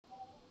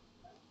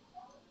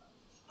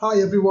Hi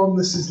everyone,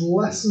 this is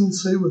lesson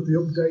 2 of the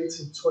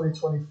updated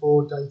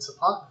 2024 data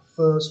pack,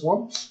 first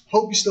one.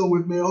 Hope you're still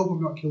with me, I hope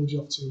I've not killed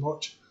you off too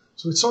much.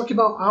 So we're talking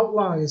about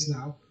outliers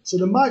now. So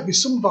there might be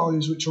some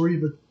values which are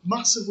either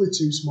massively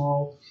too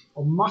small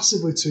or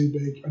massively too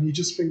big, and you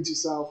just think to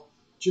yourself,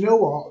 do you know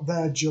what,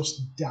 they're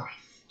just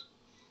daft.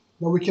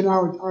 Now we can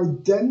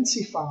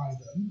identify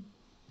them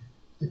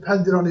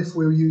depending on if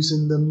we're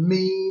using the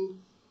mean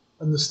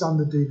and the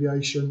standard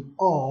deviation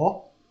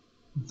or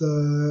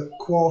the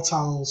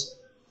quartiles.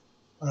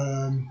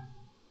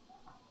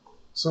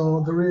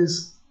 So there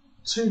is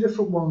two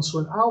different ones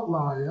for an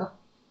outlier.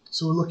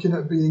 So we're looking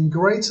at being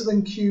greater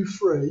than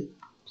Q3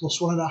 plus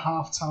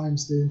 1.5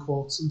 times the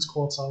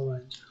interquartile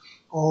range,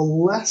 or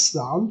less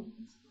than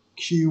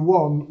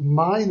Q1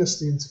 minus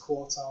the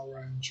interquartile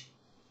range.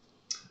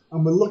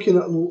 And we're looking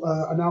at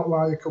an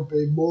outlier could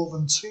be more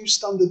than 2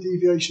 standard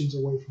deviations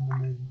away from the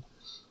mean.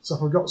 So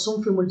if I've got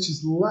something which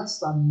is less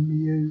than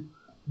mu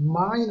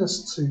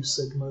minus 2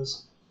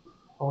 sigmas,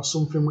 or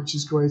something which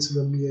is greater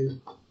than mu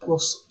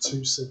plus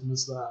 2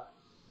 sigmas there.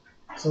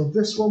 So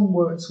this one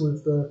works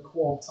with the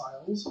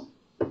quartiles.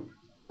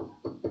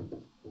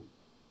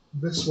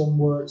 This one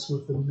works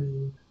with the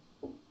mean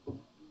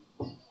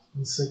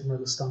and sigma,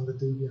 the standard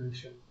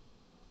deviation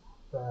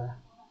there.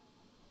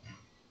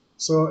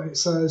 So it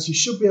says you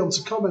should be able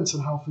to comment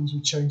on how things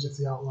would change if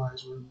the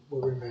outliers were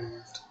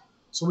removed.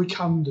 So we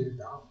can do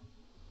that.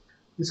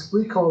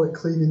 We call it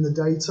cleaning the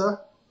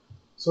data.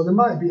 So there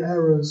might be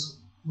errors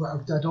that are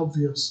dead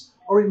obvious.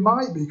 Or it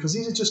might be, because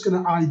these are just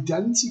going to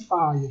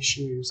identify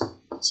issues.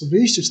 So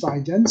these just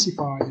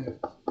identify it.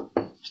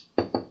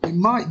 It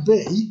might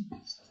be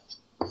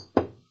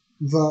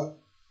that,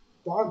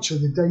 well,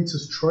 actually the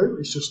data's true.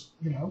 It's just,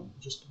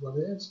 just what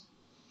it is.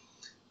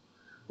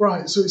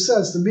 Right, so it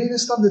says the mean and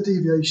standard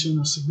deviation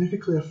are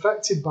significantly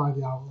affected by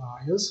the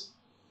outliers,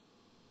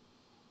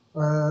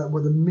 where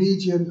the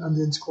median and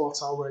the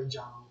interquartile range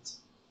aren't.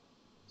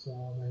 So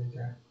there you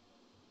go.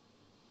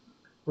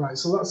 Right,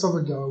 so let's have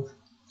a go.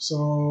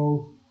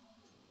 So,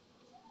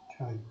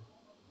 okay.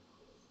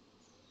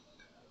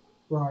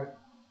 Right.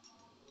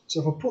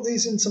 So if I put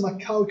these into my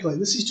calculator,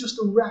 this is just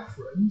a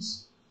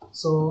reference.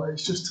 So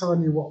it's just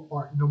telling you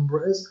what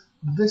number it is.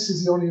 This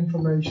is the only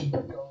information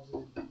that goes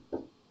in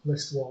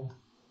list 1.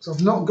 So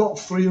I've not got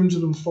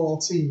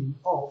 314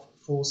 of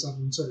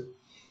 472.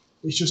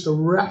 It's just a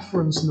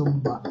reference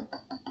number.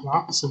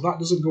 Right? So that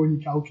doesn't go in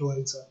your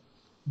calculator.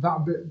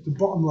 That bit, the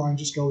bottom line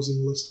just goes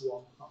in list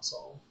 1. That's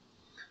all.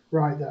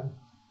 Right then.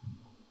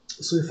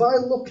 So if I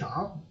look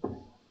at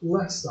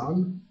less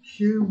than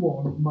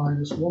Q1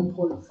 minus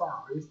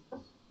 1.5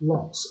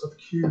 lots of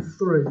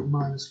Q3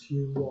 minus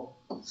Q1.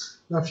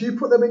 Now if you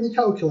put them in your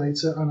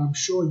calculator, and I'm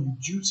sure you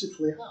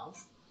dutifully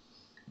have,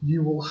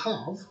 you will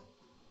have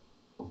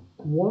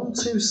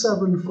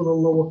 127 for the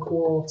lower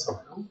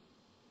quartile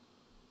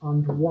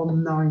and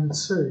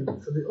 192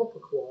 for the upper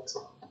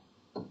quartile.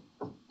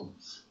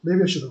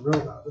 Maybe I should have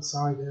wrote that at the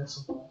side here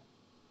somewhere.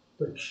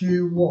 But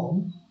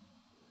Q1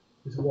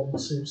 is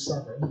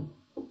 127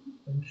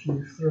 and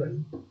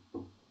Q3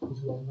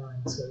 is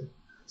 192.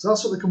 So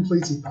that's what the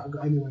completed pack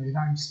got anyway, and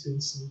I'm just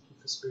being sneaky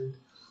for speed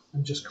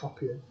and just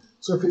copying.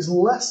 So if it's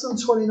less than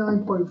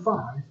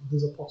 29.5,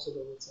 there's a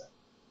possibility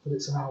that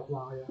it's an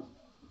outlier.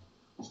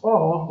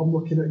 Or I'm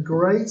looking at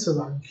greater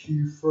than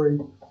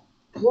Q3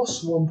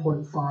 plus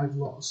 1.5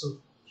 lots of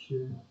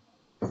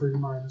Q3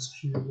 minus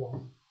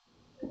Q1.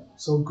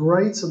 So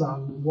greater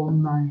than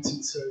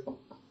 192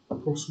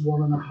 plus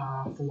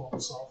 1.5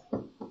 lots of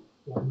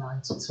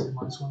 192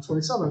 minus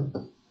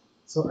 127.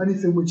 So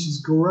anything which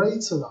is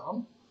greater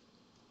than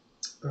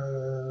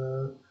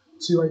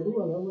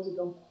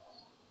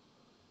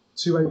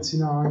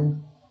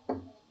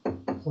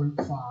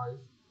 289.5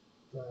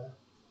 there.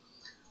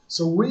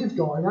 So we've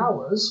got in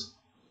ours,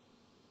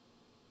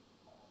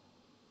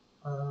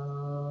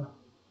 are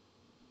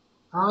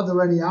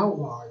there any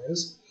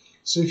outliers?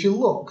 So if you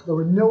look, there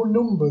are no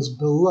numbers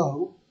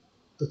below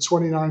the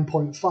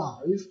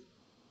 29.5,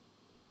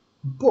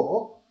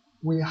 but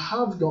we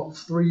have got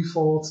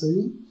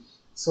 314.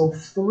 So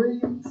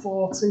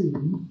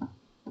 314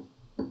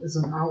 is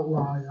an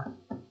outlier,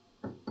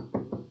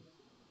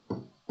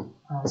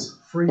 as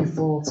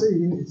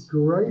 314 is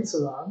greater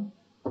than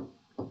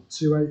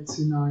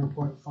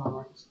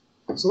 289.5.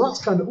 So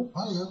that's kind of,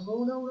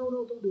 oh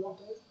no, don't do that,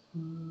 Dave.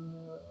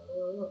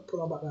 Put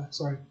that back there,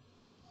 sorry.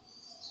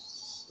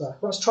 There.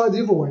 Let's try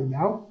the other way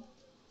now.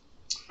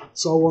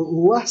 So I want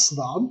less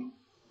than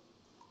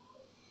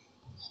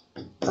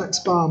x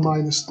bar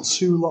minus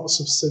 2 lots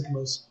of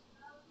sigmas.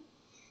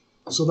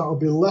 So that will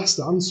be less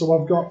than, so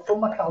I've got, from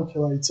my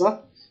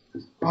calculator,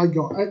 I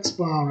got x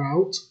bar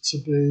out to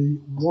be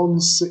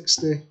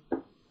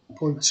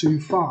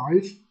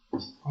 160.25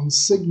 and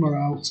sigma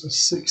out as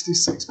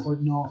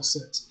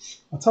 66.06.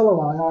 I tell a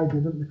lie, I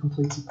didn't, the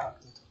completed pack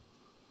did.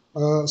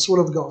 So what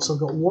have I got? So I've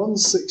got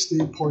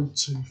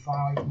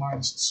 160.25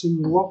 minus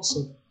 2 lots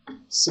of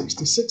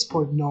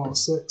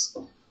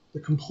 66.06. The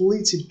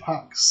completed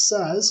pack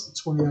says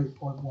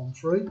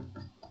 28.13.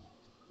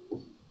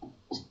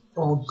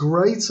 Or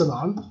greater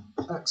than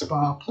x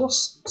bar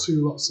plus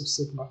 2 lots of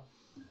sigma.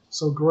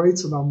 So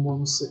greater than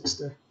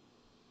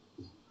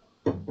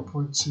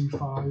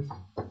 160.25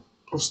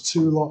 plus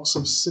 2 lots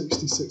of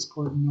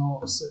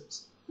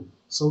 66.06.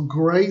 So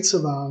greater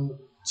than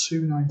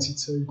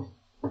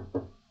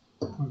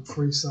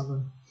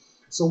 292.37.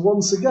 So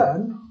once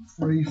again,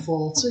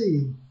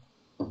 314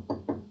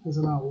 is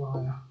an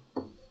outlier.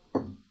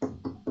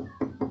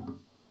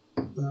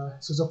 There.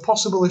 So there's a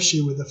possible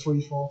issue with the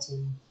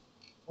 314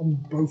 on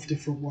both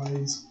different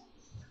ways.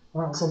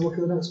 Right, let's have a look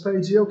at the next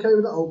page. Are you okay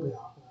with that? Oh, yeah.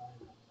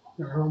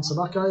 Get your answer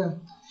back, are you?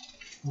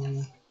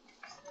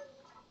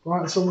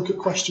 Right, let's have a look at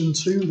question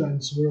 2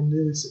 then. So we're on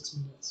nearly 6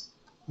 minutes.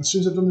 As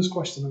soon as I've done this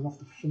question, I'll have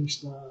to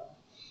finish there.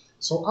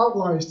 So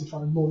outliers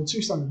define more than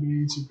 2 standard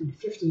means, so it could be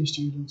 15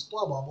 students,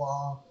 blah, blah,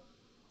 blah.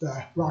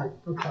 There, right,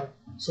 okay.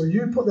 So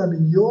you put them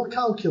in your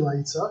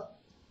calculator,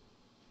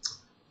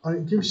 and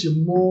it gives you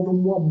more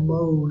than one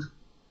mode.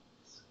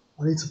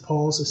 I need to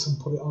pause this and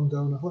put it on,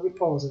 don't I? Let me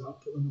pause it, I'll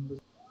put the numbers.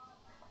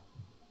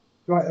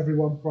 Right,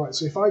 everyone, right,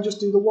 so if I just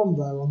do the 1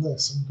 there on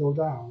this and go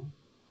down,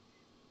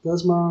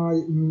 there's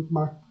my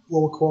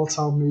lower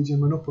quartile,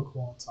 medium, and upper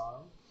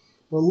quartile.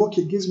 Well, look,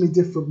 it gives me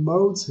different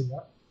modes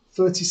here,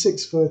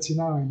 36,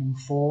 39, and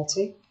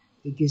 40.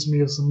 It gives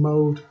me as a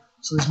mode.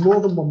 So there's more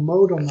than one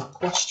mode on that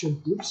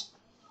question. Oops.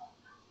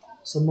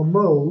 So my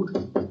mode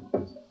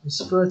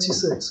is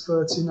 36,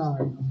 39,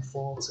 and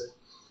 40.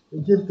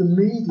 It gives the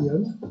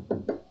median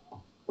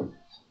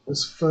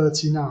as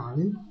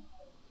 39.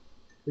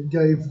 It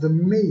gave the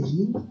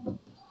mean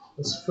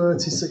as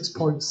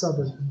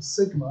 36.7 and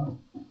sigma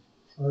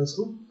as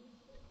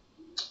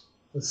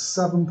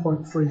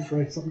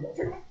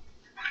 7.33.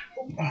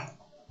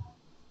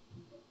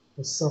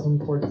 As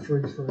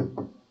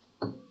 7.33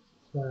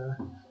 there.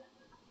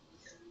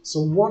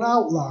 So one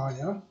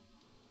outlier.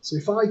 So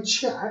if I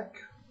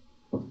check,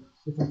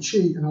 if I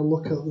cheat and I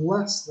look at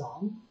less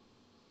than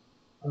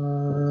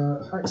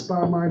x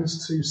bar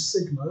minus 2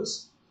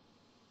 sigmas,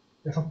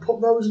 if I put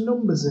those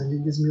numbers in,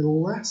 it gives me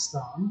less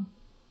than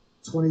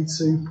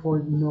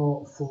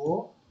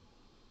 22.04.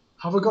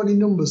 Have I got any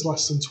numbers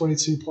less than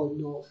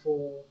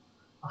 22.04?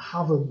 I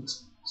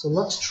haven't. So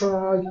let's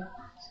try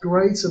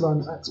greater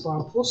than x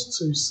bar plus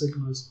 2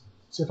 sigmas.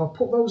 So if I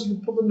put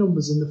the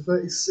numbers in the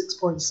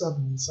 36.7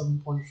 and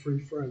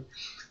 7.33,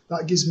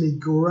 that gives me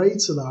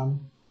greater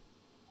than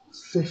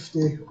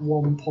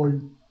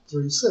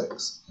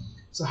 51.36.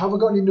 So have I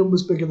got any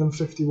numbers bigger than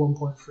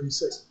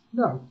 51.36?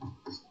 No.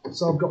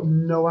 So I've got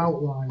no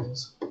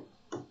outliers.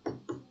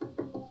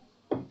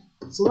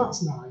 So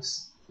that's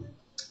nice.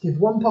 Give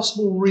one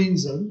possible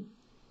reason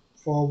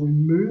for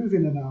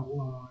removing an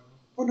outlier.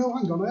 Oh no,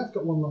 hang on, I have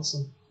got one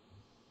lesson.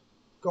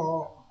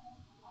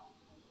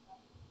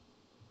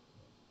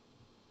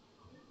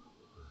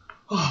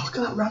 Oh, look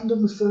at that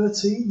random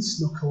 13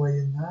 snuck away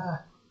in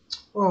there.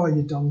 Oh,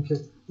 you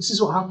donkey. This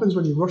is what happens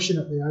when you're rushing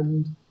at the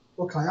end.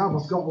 Look,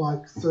 I've got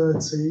like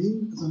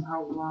 13 as an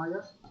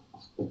outlier.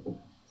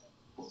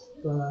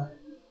 There.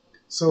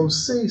 So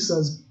C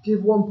says,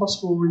 give one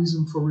possible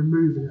reason for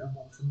removing it and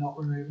one for not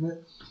removing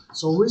it.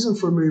 So a reason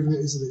for removing it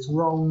is that it's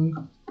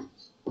wrong.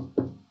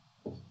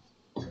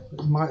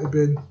 It might have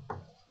been,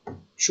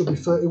 should be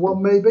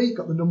 31 maybe,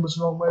 got the numbers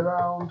the wrong way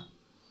around.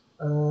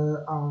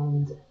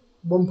 And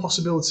one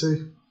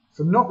possibility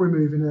for not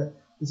removing it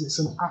is it's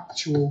an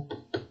actual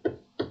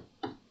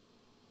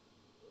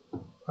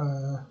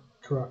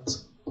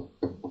correct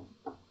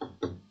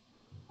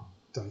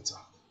data.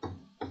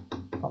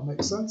 That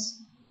makes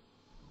sense?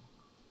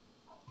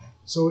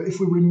 So if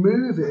we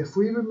remove it, if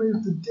we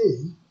remove the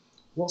D,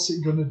 what's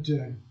it going to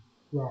do?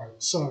 Right,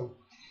 so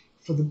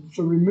for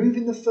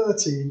removing the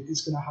 13,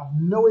 it's going to have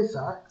no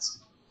effect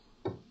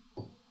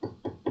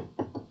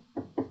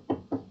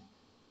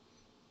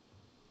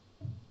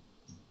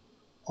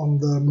on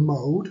the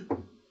mode.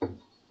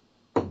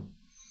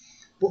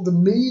 But the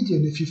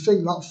median, if you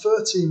think that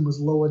 13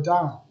 was lower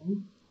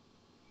down,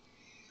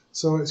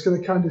 so it's going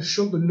to kind of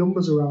shunt the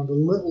numbers around a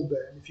little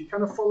bit. And if you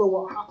kind of follow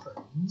what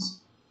happens,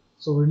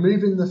 so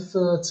removing the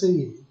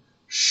 13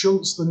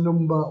 shunts the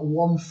number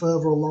one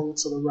further along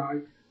to the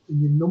right in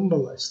your number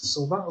list,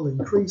 so that'll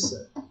increase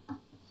it.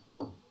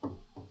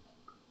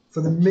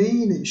 For the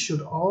mean, it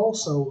should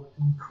also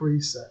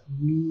increase it.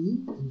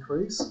 Mean,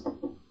 increase.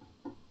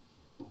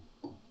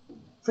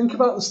 Think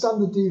about the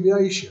standard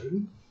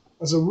deviation.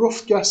 As a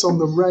rough guess on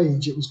the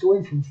range, it was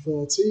going from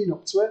 13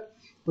 up to it,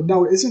 but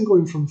now it isn't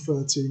going from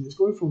 13, it's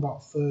going from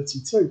about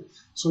 32.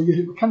 So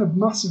your kind of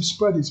massive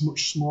spread is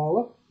much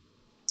smaller.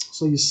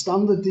 So your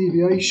standard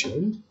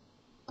deviation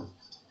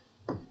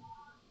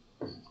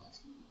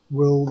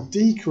will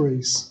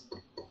decrease.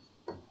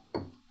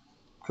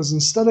 Because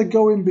instead of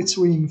going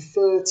between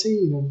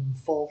 13 and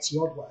 40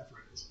 odd, whatever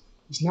it is,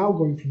 it's now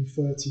going from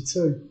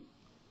 32.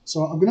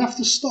 So I'm going to have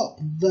to stop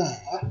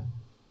there.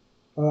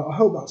 I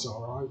hope that's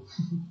all right.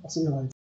 I'll see you later.